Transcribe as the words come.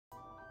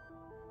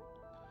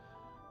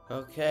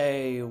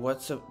Okay,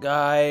 what's up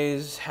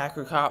guys?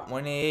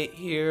 HackerCop188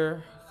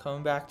 here,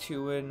 coming back to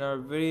you with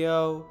another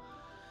video.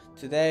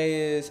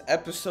 Today is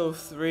episode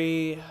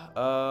 3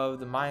 of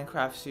the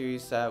Minecraft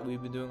series that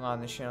we've been doing on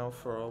the channel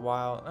for a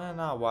while.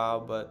 Not a while,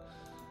 but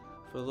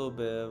for a little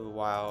bit of a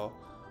while.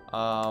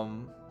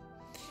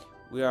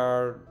 We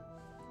are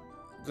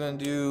going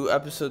to do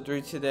episode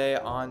 3 today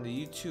on the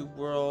YouTube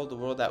world, the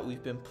world that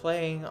we've been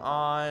playing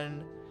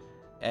on.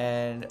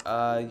 And,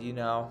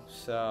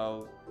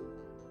 so...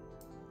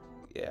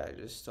 yeah,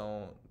 just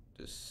don't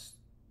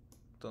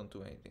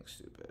do anything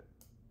stupid.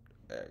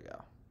 There you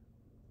go.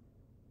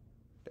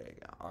 There you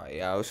go. Alright,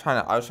 yeah, I was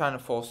trying to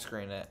full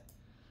screen it.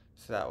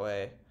 So that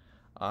way,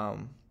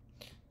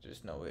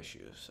 there's no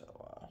issues.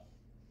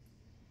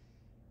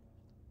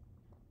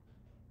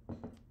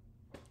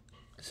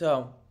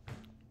 So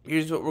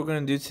here's what we're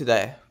gonna do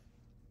today.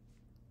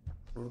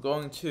 We're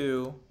going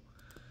to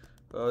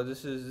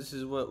this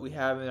is what we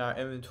have in our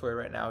inventory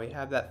right now. We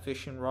have that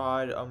fishing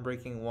rod,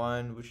 Unbreaking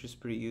 1, which is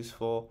pretty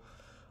useful.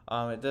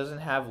 It doesn't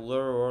have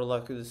lure or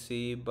luck of the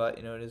sea, but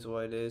you know, it is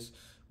what it is.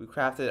 We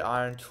crafted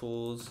iron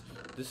tools.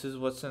 This is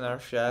what's in our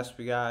chest.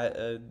 We got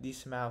a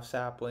decent amount of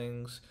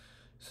saplings,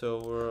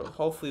 so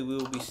hopefully we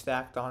will be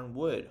stacked on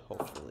wood,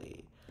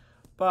 hopefully.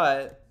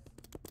 But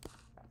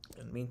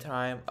in the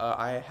meantime,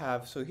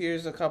 so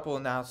here's a couple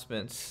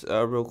announcements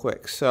real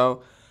quick.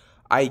 So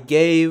I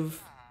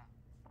gave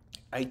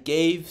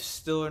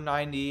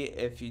Stiller90,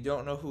 if you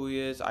don't know who he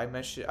is, I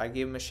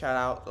gave him a shout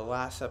out the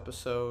last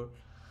episode.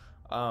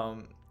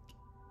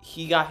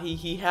 He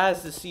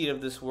has the seed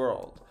of this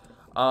world.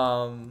 He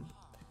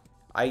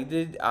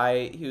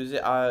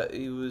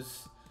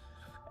was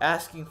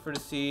asking for the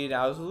seed.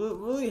 I was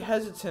really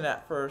hesitant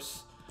at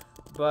first,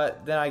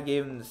 but then I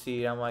gave him the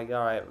seed. I'm like,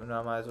 all right,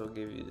 I might as well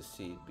give you the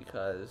seed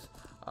because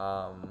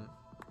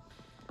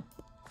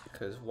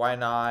why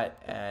not?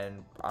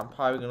 And I'm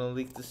probably gonna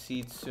leak the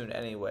seed soon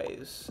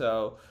anyways.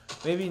 So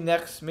maybe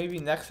next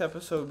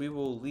episode we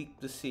will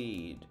leak the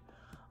seed.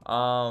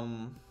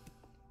 So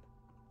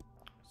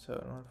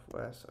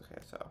northwest. Okay,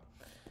 so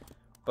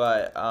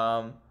but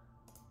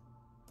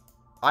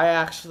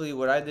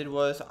what I did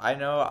was, I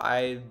know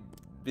I've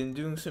been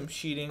doing some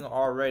cheating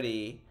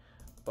already,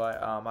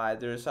 but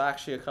there's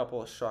actually a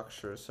couple of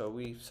structures. So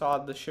we saw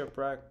the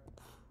shipwreck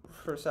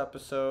first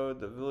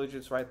episode. The village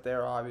is right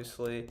there,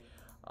 obviously.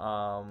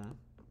 Got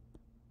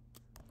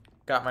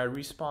my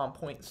respawn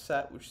point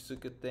set, which is a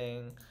good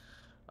thing.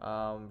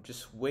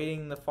 Just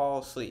waiting to fall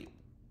asleep.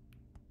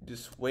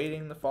 Just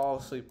waiting to fall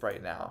asleep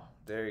right now.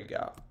 There you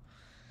go.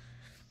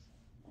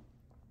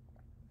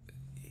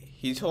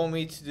 He told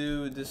me to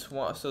do this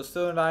one. So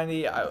still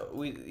 90.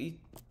 We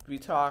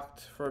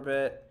talked for a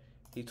bit.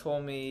 He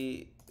told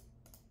me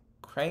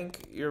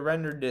crank your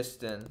render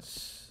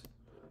distance.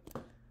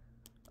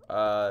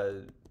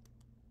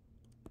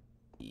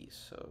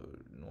 East, so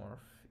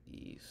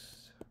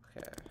northeast.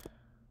 Okay.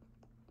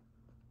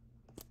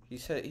 He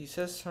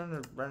says turn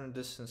the render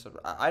distance up.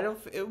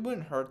 It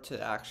wouldn't hurt to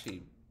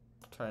actually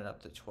turn it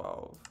up to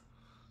 12.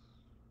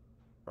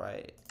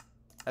 Right.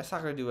 That's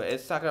not gonna do it.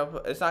 It's not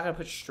gonna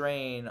put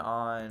strain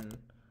on.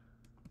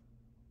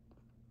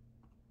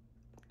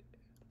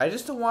 I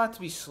just don't want it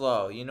to be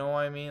slow. You know what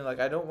I mean? Like,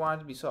 I don't want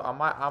it to be slow.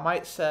 I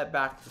might set it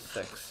back to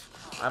 6.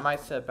 I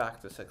might set it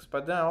back to 6.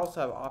 But then I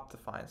also have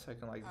Optifine, so I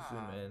can like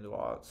zoom in and do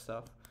all that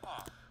stuff.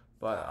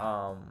 But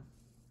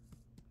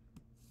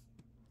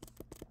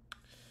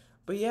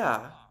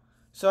yeah.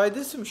 So I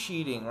did some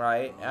cheating,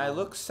 right? And I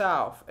look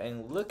south,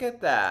 and look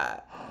at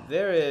that.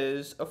 There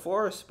is a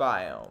forest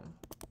biome.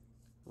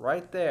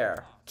 Right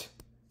there.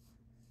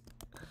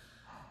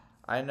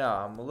 I know,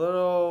 I'm a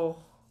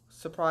little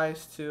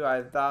surprised too.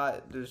 I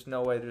thought there's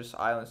no way there's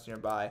islands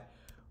nearby.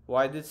 Well,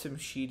 I did some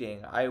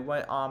cheating. I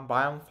went on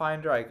Biome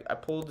Finder. I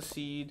pulled the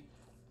seed.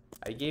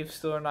 I gave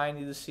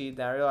Stiller90 the seed.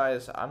 Then I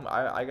realized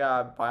I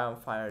got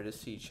Biome Finder to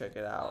seed. Check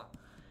it out.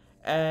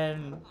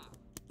 And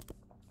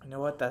you know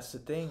what? That's the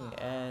thing.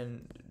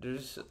 And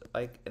there's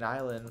like an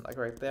island like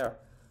right there.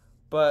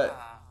 But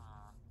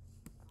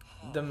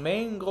the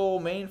main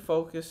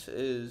focus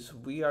is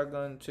we are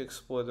going to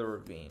explore the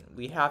ravine.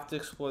 We have to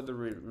explore the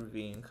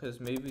ravine because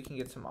maybe we can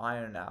get some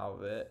iron out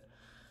of it,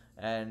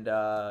 and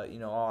you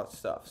know, all that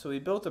stuff. So we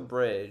built a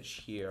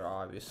bridge here,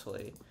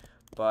 obviously,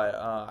 but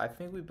I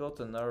think we built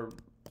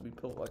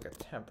like a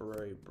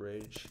temporary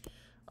bridge.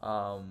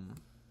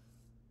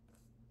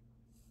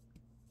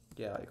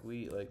 Yeah,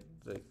 we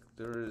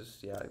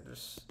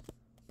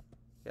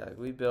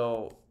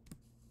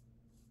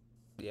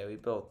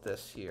built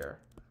this here.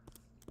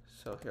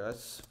 So here,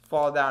 let's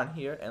fall down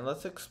here and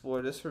let's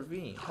explore this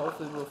ravine.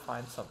 Hopefully we'll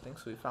find something.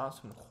 So we found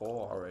some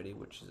coal already,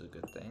 which is a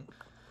good thing.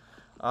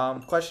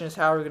 Question is,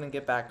 how are we going to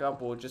get back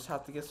up? We'll just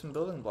have to get some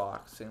building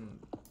blocks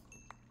and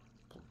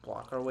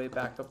block our way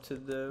back up to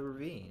the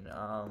ravine.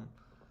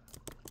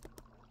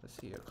 Let's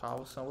see here,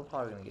 cobblestone. We're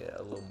probably going to get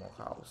a little more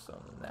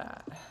cobblestone than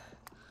that.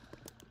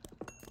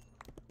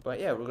 But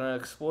yeah, we're going to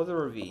explore the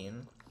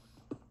ravine.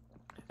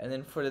 And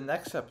then for the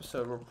next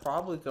episode, we're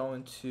probably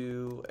going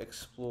to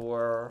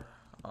explore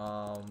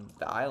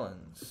the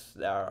islands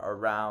that are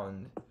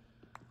around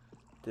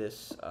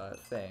this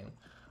thing.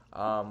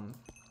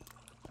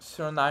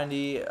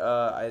 090,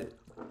 I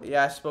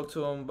spoke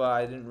to him, but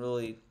I didn't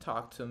really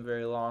talk to him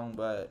very long.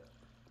 But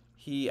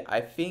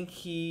I think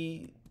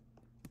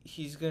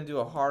he's gonna do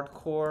a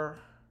hardcore.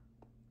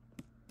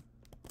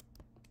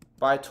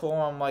 But I told him,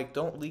 I'm like,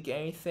 don't leak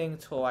anything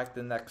till like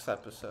the next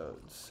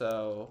episode.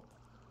 So,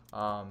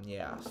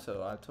 yeah.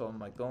 So I told him,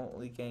 like, don't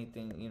leak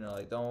anything. You know,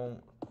 like,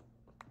 don't,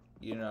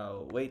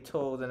 wait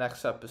till the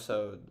next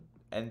episode,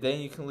 and then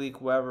you can leak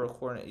whatever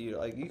coordinate you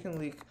like. You can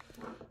leak,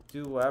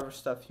 do whatever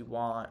stuff you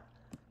want,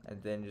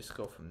 and then just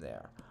go from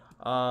there.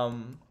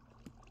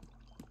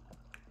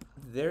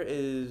 There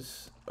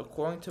is,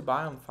 according to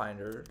Biome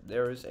Finder,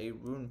 there is a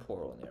rune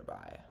portal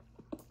nearby,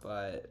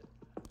 but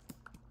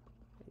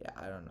yeah,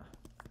 I don't know.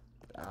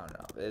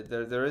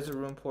 There is a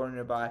rune portal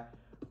nearby,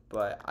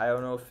 but I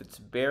don't know if it's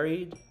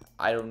buried.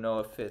 I don't know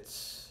if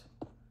it's.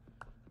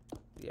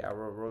 Yeah,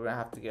 we're gonna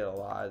have to get a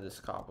lot of this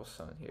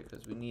cobblestone here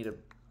because we need to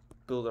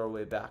build our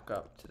way back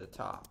up to the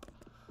top.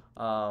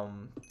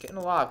 Getting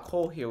a lot of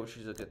coal here, which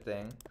is a good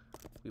thing.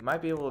 We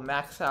might be able to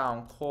max out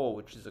on coal,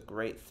 which is a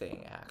great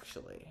thing,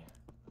 actually.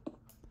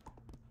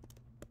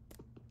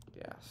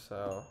 Yeah,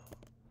 so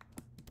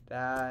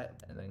that,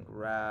 and then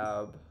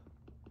grab.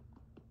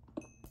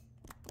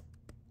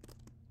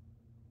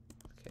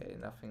 Okay,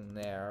 nothing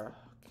there.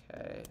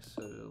 Okay,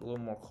 so there's a little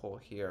more coal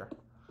here.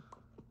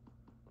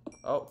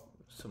 Oh,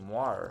 some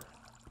water.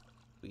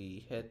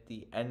 We hit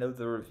the end of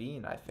the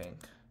ravine, I think.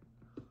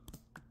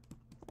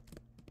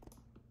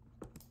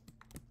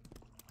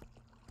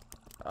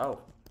 Oh,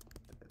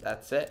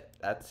 that's it.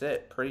 That's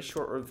it. Pretty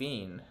short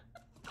ravine.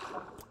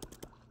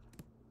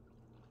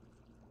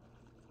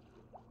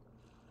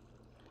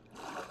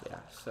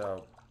 Yeah,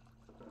 so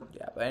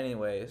yeah, but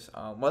anyways,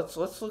 let's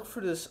look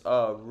for this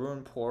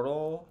rune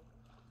portal.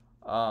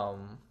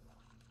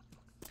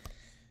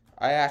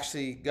 I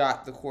actually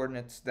got the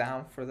coordinates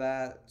down for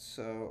that.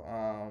 So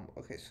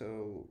okay,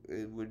 so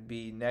it would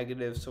be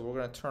negative. So we're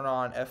gonna turn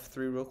on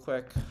F3 real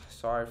quick.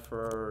 Sorry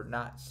for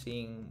not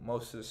seeing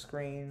most of the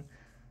screen.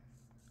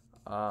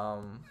 I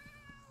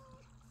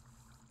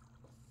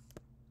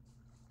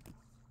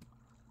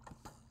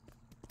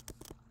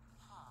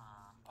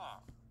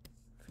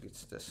think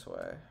it's this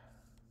way.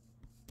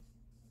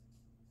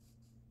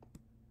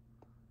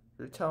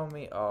 You're telling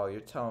me? Oh, you're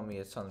telling me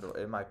it's under.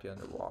 It might be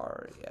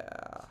underwater.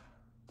 Yeah.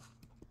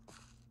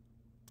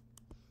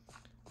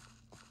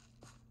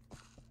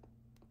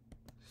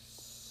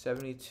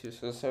 $72.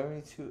 So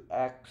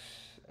 72x,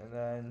 and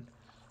then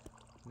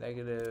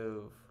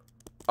negative.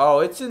 Oh,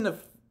 it's in the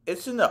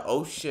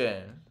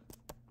ocean.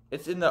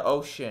 It's in the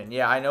ocean.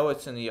 Yeah, I know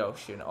it's in the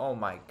ocean. Oh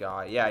my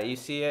god. Yeah, you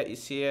see it? You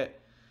see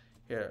it?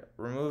 Here,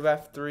 remove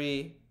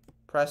F3,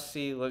 press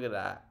C. Look at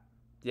that.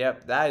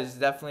 Yep, that is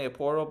definitely a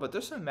portal, but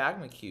there's some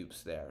magma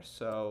cubes there,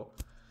 so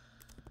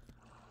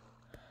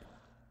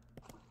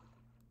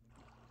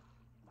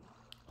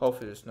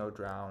hopefully there's no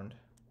drowned.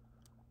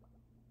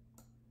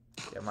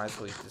 Yeah, might as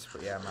well eat this.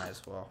 Yeah, might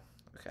as well.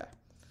 Okay.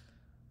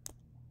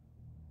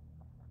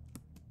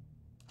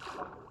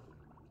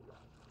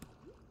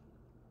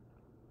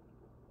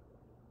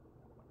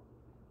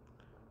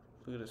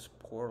 Look at this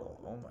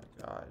portal. Oh my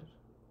god.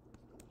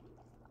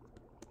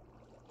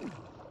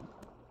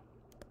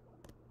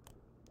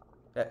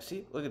 Yeah,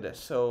 see? Look at this.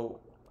 So,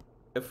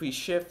 if we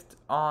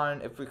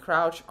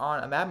crouch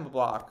on a magma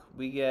block,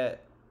 we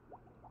get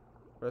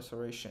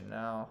restoration.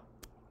 Now,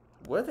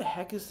 where the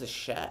heck is the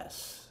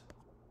chest?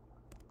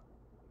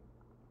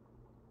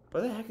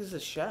 Where the heck is the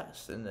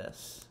chest in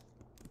this?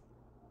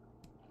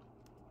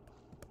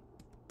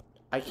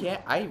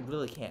 I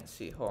really can't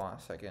see. Hold on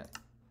a second.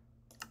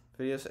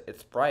 Videos,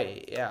 it's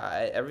bright.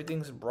 Yeah,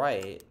 everything's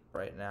bright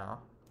right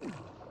now.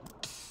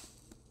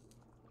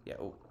 Yeah.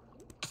 Oh.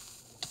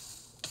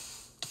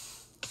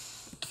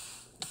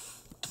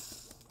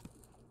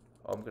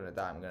 Oh, I'm gonna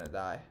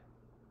die.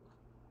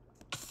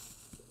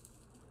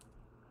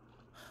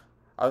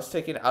 I was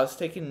taking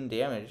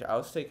damage. I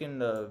was taking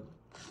the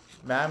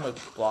magma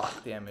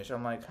block damage.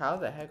 I'm like, how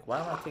the heck? Why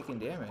am I taking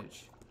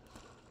damage?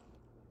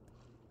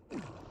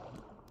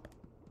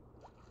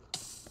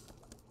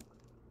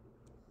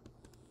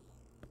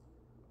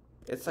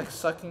 It's like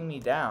sucking me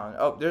down.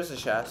 Oh, there's a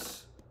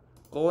chest.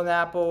 Golden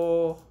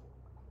apple.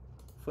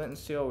 Flint and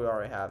steel, we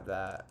already have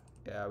that.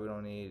 Yeah, we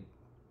don't need.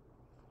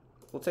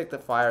 We'll take the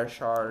fire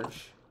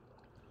charge.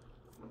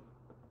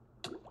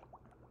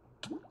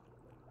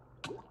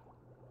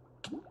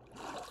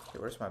 Okay,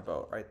 where's my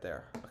boat? Right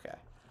there. Okay.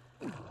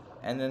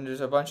 And then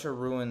there's a bunch of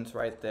ruins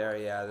right there.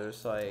 Yeah,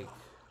 there's like.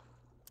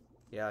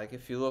 Yeah, like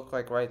if you look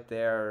like right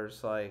there,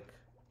 there's like.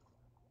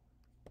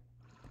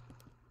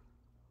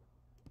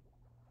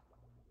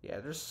 Yeah,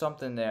 there's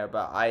something there,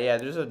 but yeah,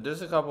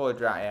 there's a couple of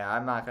drown. Yeah,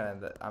 I'm not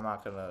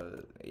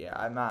gonna.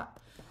 Yeah,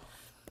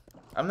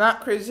 I'm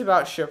not crazy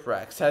about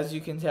shipwrecks. As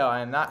you can tell, I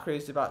am not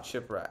crazy about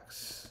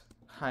shipwrecks.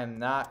 I'm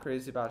not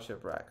crazy about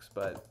shipwrecks,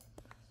 but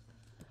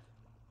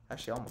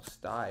actually, I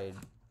almost died.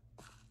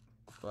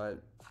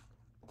 But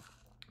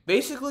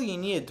Basically, you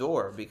need a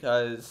door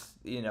because,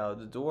 you know,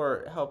 the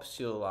door helps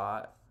you a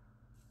lot.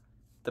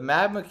 The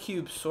magma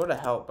cube sort of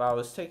helped, but I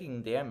was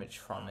taking damage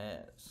from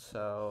it,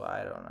 so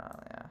I don't know,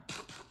 yeah.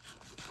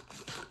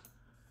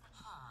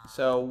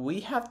 So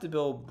we have to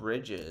build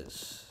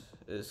bridges,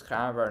 is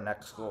kind of our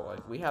next goal.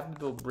 Like, we have to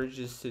build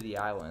bridges to the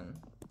island.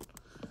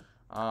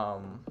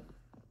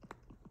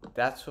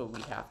 That's what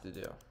we have to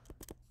do.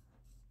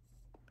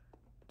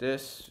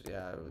 This,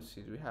 yeah, let's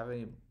see, do we have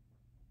any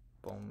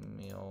bone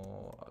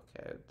meal?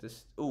 Okay,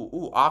 this,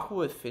 ooh,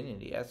 aqua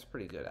affinity, that's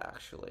pretty good,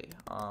 actually.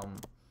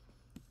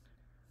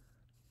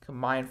 Can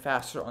mine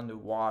faster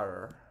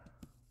underwater.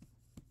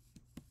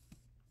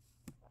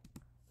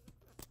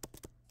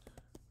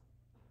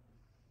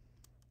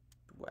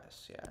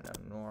 West, yeah, I know,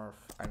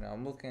 north, I know,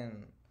 I'm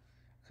looking,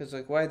 because,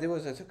 like, what I did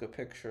was I took a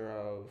picture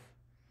of,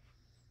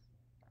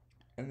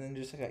 and then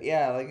just like,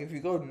 yeah, like, if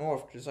you go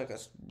north, there's, like, a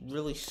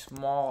really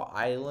small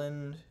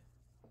island,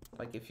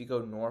 like, if you go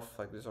north,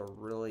 like, there's a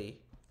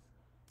really,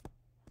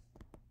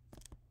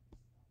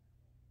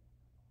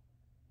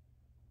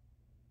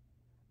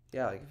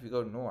 yeah, like, if you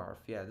go north,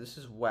 yeah, this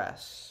is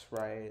west,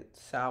 right,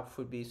 south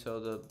would be, so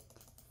the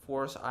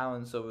forest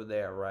island's over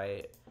there,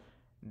 right,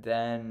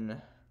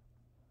 then,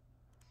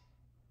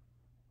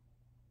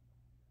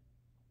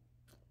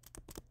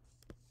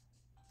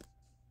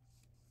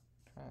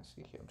 trying to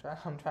see here,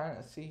 I'm trying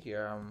to see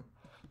here,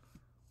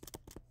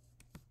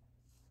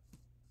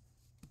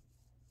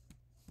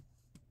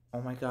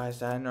 oh my god, is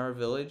that in our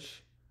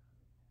village?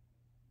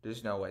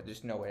 There's no way.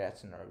 There's no way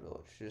that's in our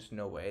village. There's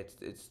no way.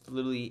 It's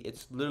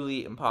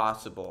literally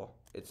impossible.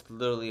 It's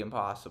literally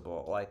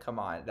impossible. Like, come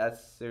on.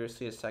 That's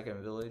seriously a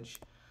second village?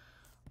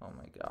 Oh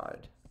my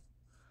god.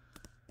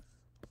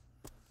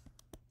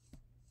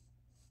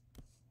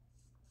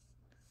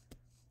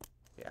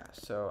 Yeah,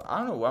 so I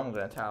don't know what I'm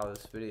gonna title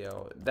this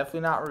video. Definitely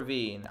not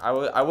ravine. I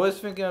was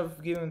thinking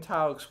of giving the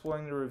title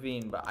exploring the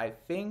ravine, but I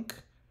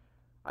think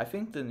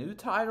the new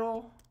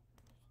title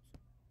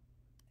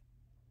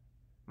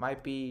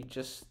might be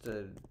just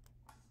the.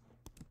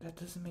 That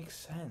doesn't make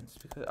sense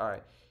because, all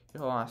right,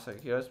 here, hold on a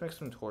second. Here, let's make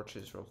some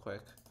torches real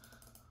quick.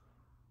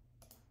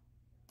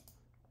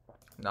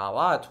 Not a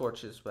lot of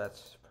torches, but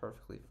that's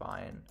perfectly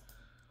fine.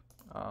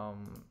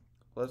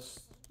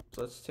 Let's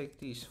take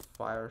these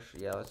fire.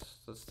 Yeah,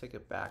 let's take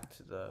it back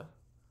to the.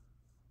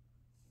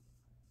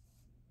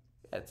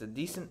 Yeah, it's a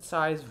decent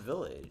sized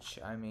village.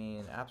 I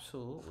mean,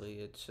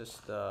 absolutely. It's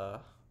just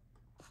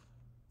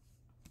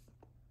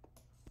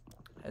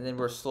and then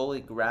we're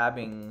slowly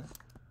grabbing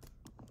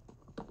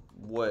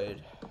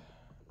wood.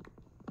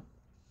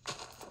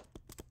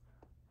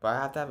 But I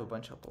have to have a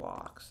bunch of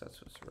blocks.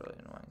 That's what's really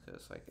annoying.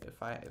 Cause like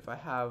if I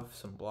have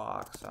some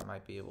blocks, I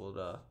might be able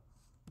to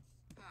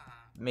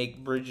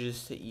make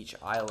bridges to each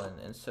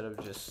island instead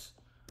of just,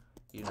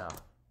 you know,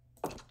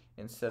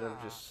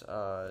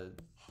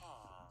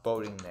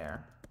 boating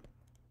there.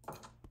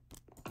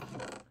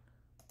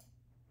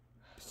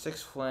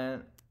 6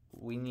 flint.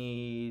 We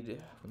need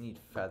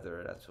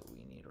feather. That's what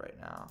we need right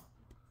now.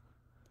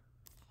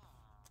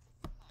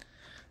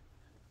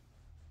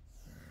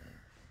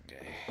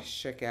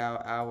 Check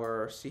out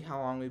our, see how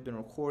long we've been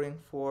recording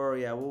for.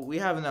 Yeah, we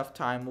have enough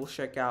time. We'll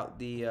check out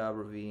the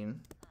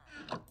ravine.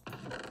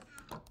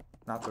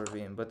 Not the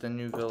ravine, but the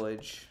new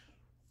village.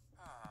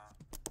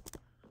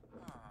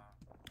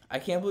 I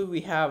can't believe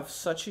we have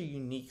such a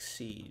unique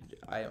seed.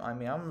 I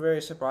mean, I'm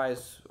very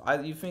surprised.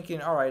 You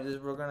thinking, all right,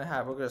 we're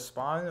gonna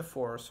spawn in the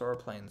forest or a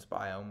plains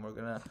biome. We're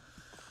gonna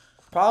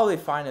probably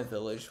find a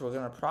village. We're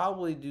gonna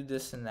probably do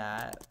this and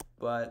that,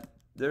 but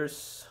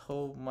there's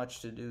so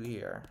much to do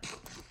here.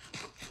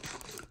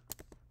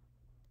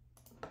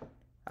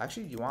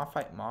 Actually, do you want to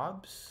fight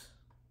mobs?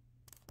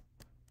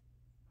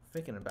 I'm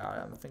thinking about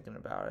it. I'm thinking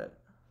about it.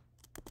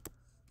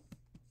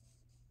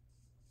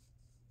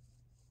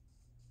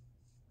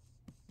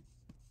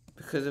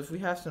 Because if we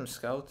have some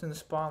skeletons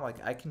spawn,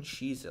 like, I can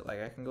cheese it.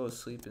 Like, I can go to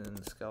sleep in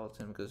the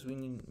skeleton because we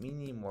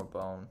need more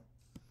bone.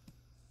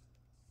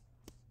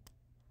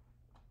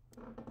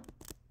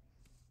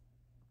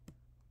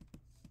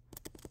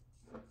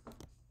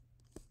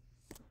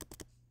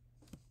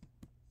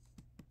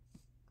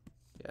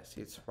 Yeah,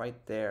 see, it's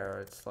right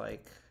there. It's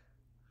like,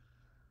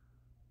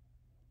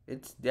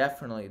 it's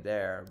definitely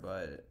there,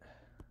 but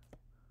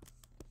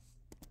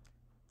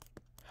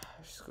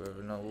screw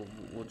it. No,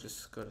 we'll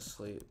just go to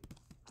sleep.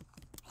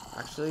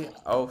 Actually,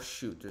 oh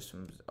shoot, there's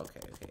some. Okay.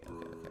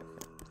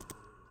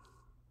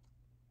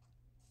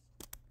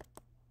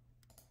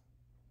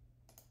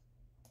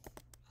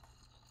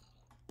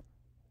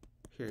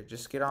 Here,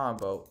 just get on a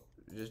boat.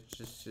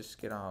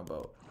 Just get on a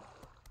boat.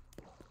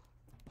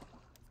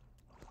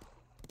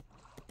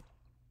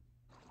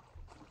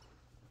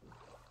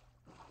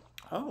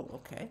 Oh,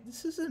 okay.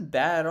 This isn't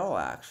bad at all,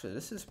 actually.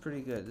 This is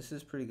pretty good. This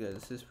is pretty good.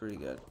 This is pretty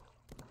good.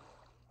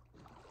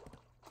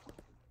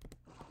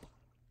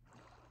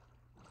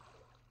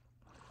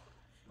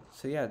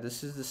 So yeah,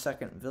 this is the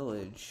second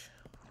village.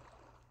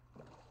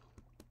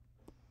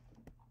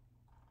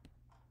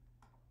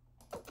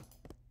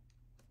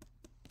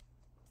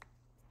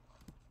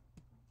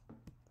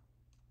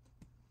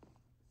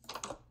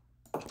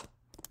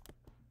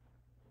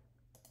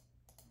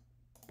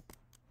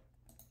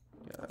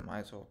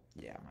 might as well.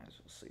 Yeah, might as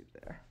well sleep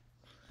there.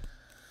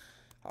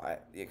 Alright,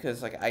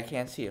 because like I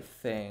can't see a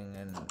thing,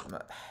 and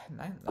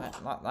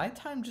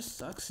nighttime just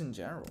sucks in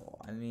general.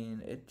 I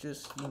mean, it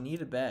just, you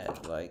need a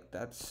bed. Like,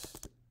 that's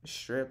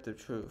straight up the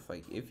truth.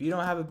 Like, if you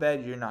don't have a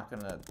bed, you're not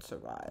gonna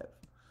survive.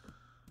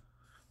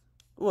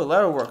 Ooh, a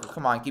letter worker.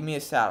 Come on, give me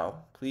a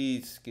saddle.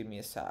 Please give me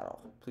a saddle.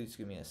 Please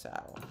give me a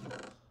saddle.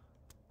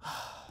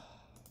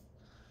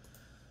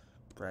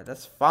 Bread,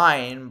 that's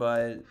fine,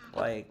 but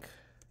like,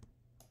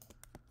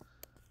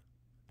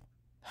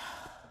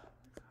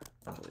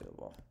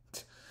 unbelievable.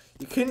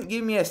 You couldn't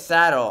give me a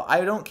saddle.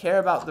 I don't care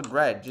about the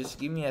bread. Just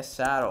give me a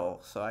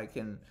saddle so I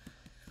can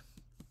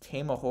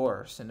tame a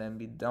horse and then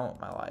be done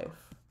with my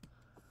life.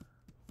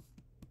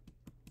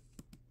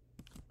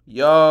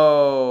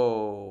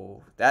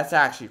 Yo, that's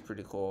actually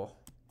pretty cool.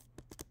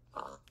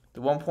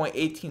 The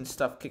 1.18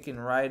 stuff kicking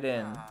right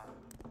in.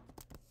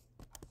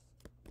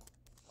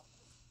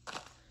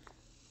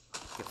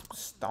 Get some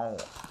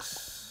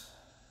stonks.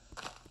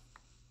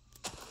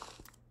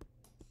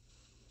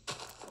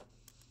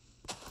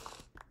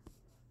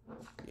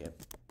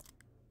 Yep.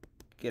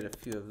 Get a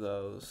few of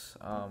those.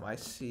 I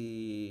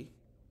see.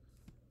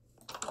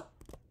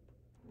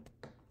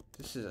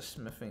 This is a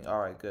smithing.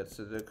 Alright, good.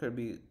 So there could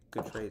be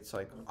good traits.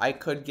 Like, I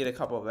could get a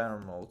couple of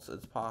emeralds.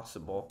 It's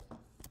possible.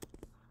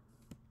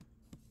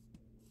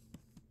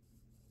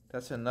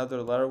 That's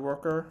another letter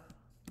worker.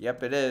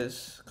 Yep, it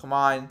is. Come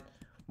on.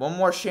 One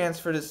more chance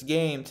for this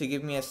game to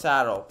give me a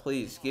saddle.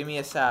 Please, give me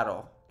a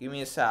saddle. Give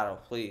me a saddle.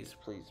 Please,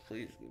 please,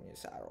 please give me a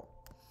saddle.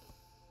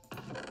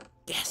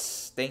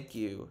 Yes! Thank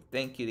you.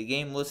 Thank you. The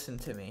game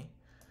listened to me.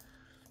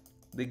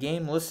 The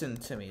game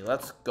listened to me.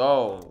 Let's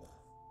go.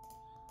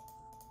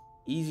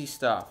 Easy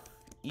stuff.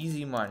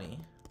 Easy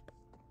money.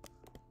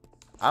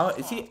 I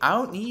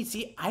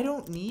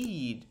don't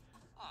need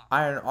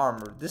iron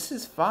armor. This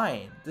is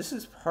fine. This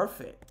is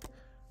perfect.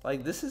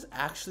 Like, this is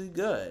actually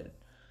good.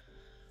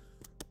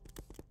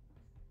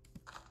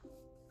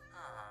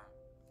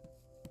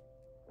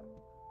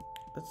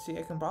 Let's see,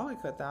 I can probably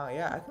cut down,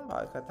 yeah, I can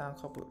probably cut down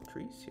a couple of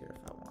trees here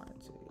if I wanted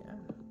to, yeah.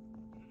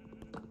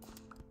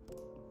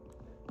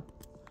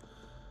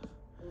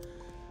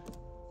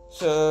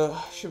 So,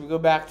 should we go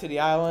back to the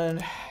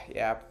island?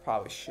 Yeah,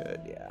 probably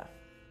should, yeah.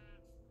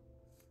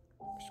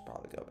 We should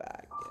probably go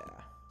back,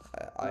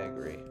 yeah. I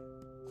agree.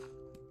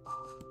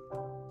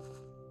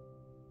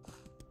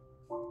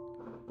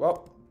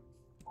 Well,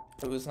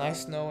 it was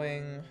nice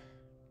knowing...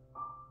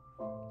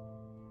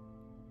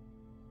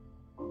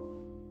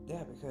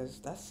 Yeah, because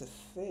that's the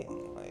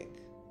thing, like...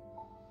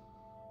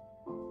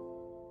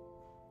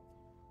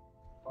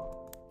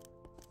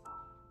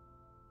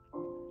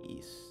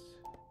 East.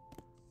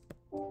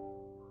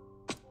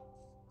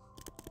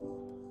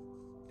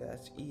 Yeah,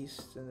 that's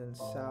east and then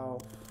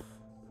south.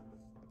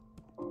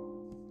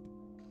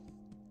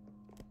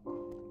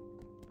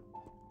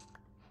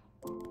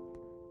 What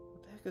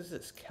the heck is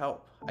this?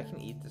 Kelp. I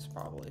can eat this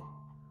probably.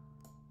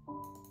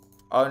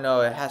 Oh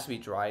no, it has to be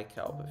dry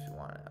kelp if you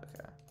want it,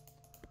 okay.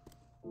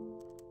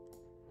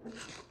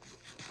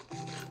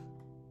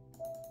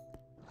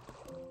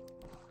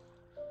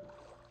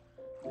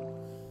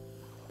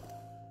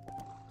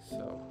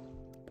 So,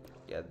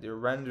 yeah, you're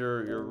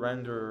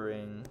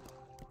rendering,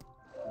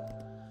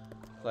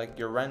 like,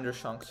 your render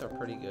chunks are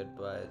pretty good,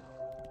 but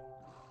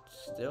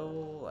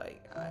still,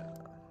 like, I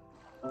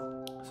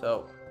don't know.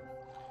 So,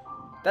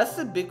 that's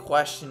the big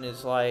question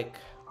is, like,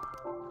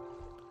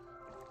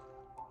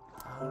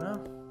 I don't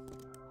know.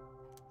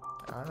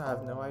 I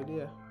have no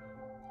idea.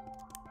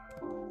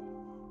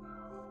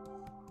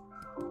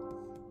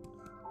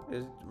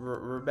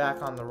 We're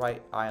back on the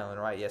right island,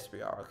 right? Yes,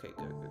 we are. Okay,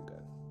 good.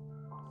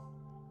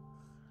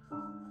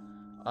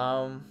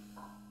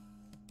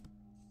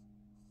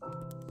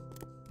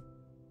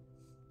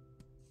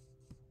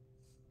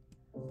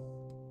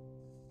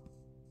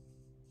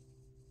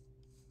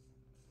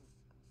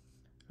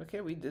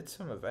 Okay, we did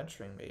some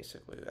adventuring,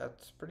 basically.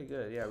 That's pretty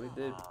good. Yeah, we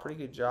did a pretty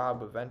good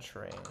job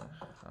adventuring.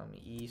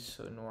 East,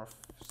 so north.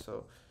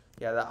 So,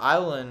 yeah, the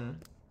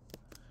island...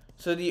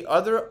 So the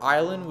other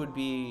island would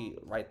be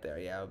right there.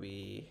 Yeah, it would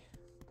be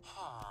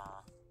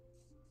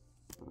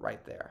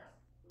right there.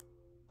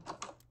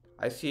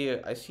 I see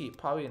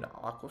probably an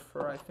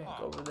aquifer, I think,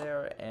 over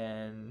there,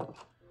 and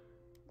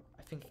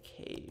I think a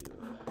cave.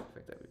 I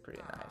think that'd be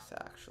pretty nice,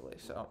 actually.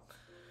 So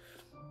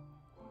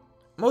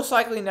most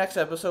likely next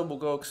episode we'll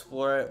go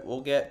explore it. We'll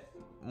get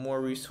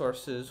more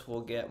resources. We'll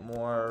get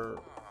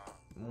more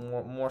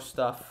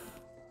stuff.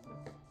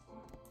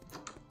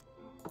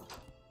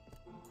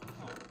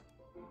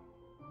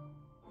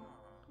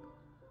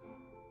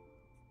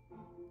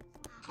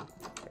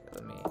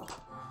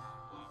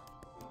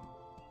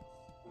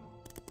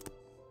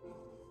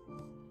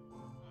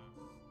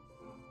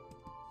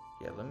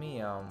 Let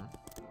me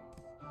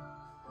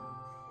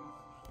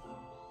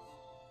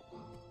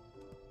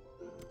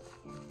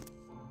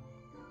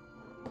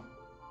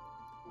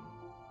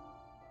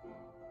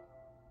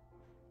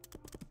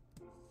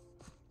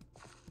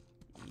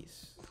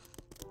east.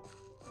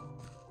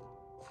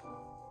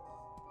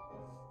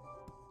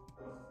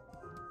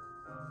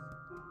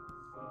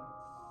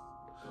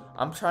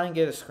 I'm trying to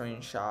get a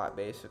screenshot,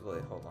 basically.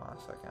 Hold on a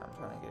second. I'm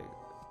trying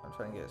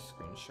to get a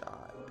screenshot.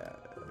 There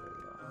we go.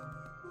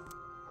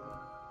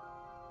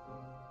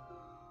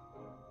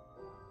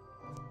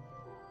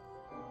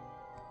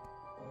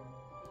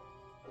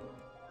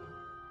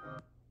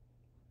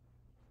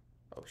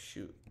 Oh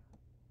shoot.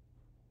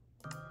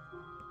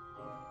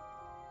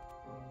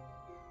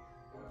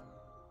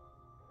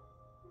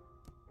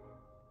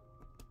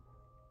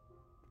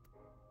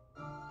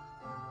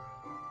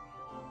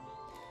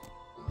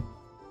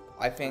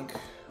 I think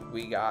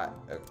we got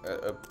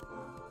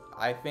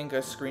I think a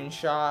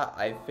screenshot.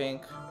 I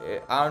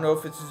don't know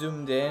if it's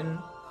zoomed in,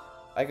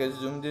 like a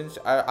zoomed in.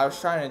 I was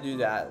trying to do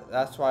that.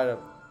 That's why the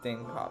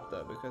thing popped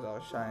up, because I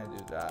was trying to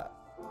do that.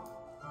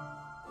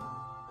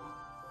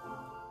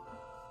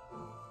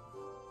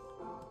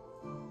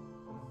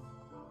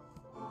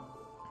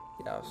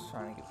 Yeah, I was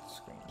trying to get the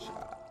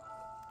screenshot.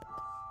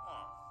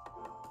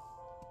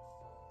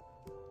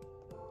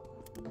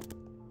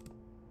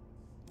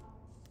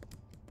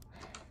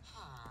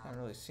 I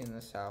haven't really seen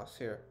this house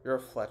here. You're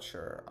a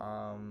Fletcher.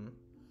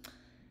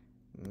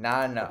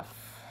 Not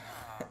enough.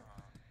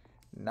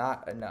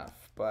 Not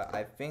enough. But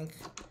I think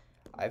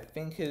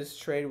his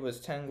trade was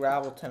 10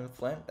 gravel, 10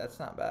 flint. That's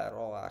not bad at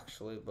all,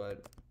 actually.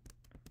 But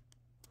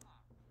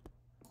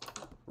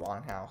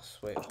wrong house.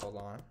 Wait, hold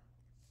on.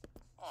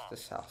 It's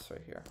this house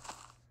right here.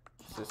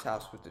 It's this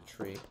house with the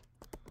tree.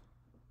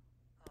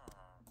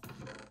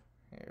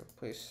 Here,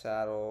 replace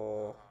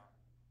saddle.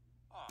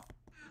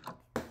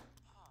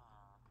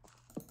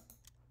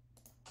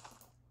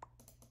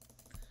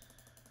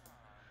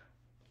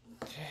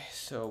 Okay,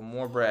 so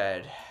more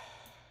bread.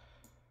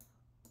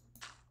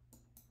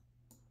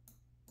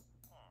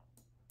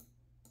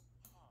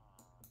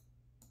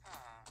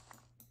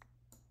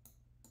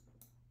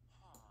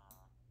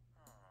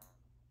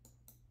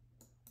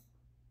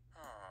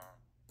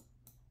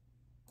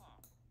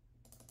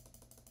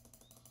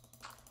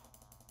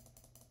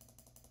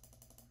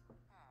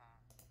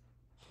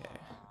 Okay,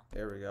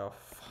 there we go.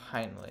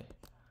 Finally.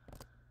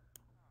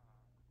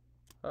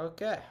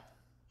 Okay.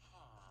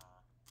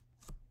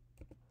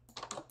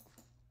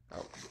 Oh,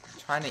 I'm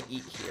trying to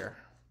eat here.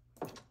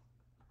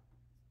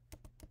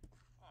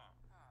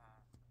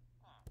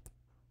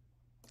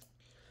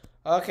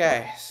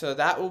 Okay, so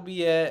that will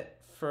be it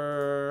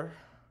for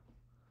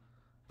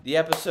the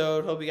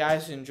episode. Hope you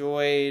guys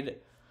enjoyed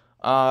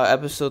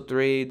episode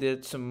 3.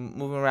 Did some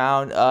moving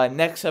around.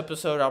 Next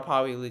episode, I'll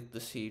probably leak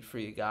the seed for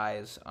you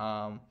guys.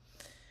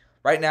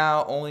 Right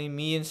now, only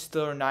me and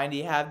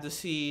Stiller90 have the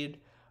seed,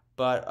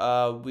 but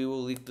we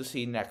will leak the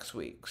seed next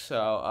week.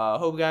 So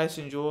hope you guys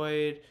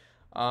enjoyed.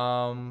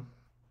 I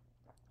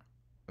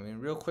mean,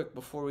 real quick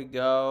before we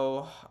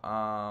go,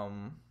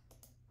 hold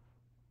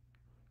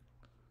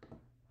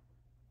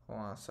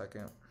on a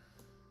second.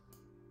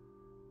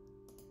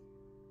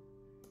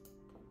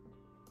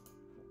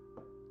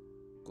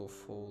 Go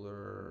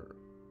folder,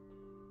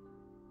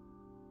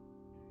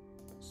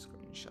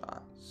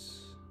 screenshots.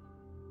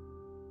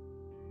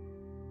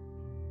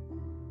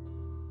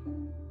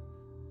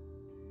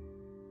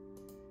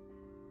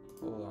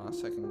 Hold on a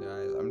second,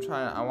 guys.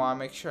 I want to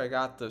make sure I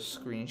got the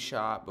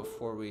screenshot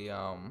before we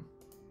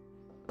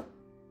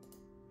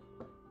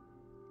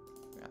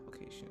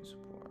application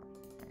support,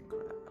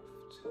 Minecraft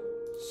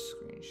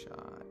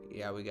screenshot.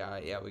 Yeah, we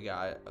got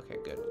it. Okay,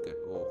 good.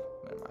 We'll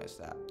minimize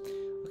that.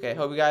 Okay,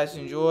 hope you guys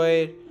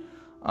enjoyed.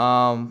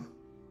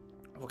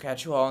 We'll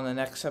catch you all in the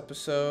next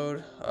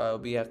episode. It'll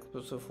be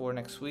episode 4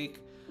 next week.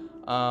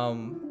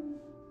 Yeah,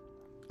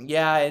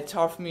 it's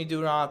hard for me to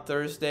do it on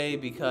Thursday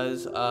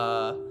because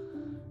I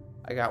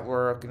got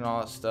work and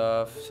all that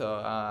stuff. So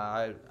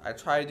I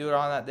try to do it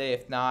on that day.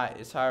 If not,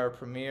 it's either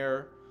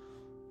Premiere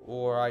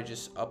or I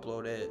just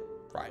upload it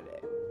Friday.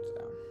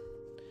 So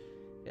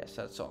yes,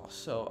 that's all.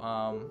 So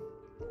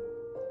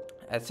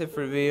that's it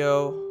for the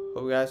video.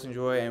 Hope you guys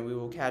enjoy, and we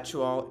will catch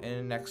you all in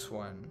the next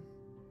one.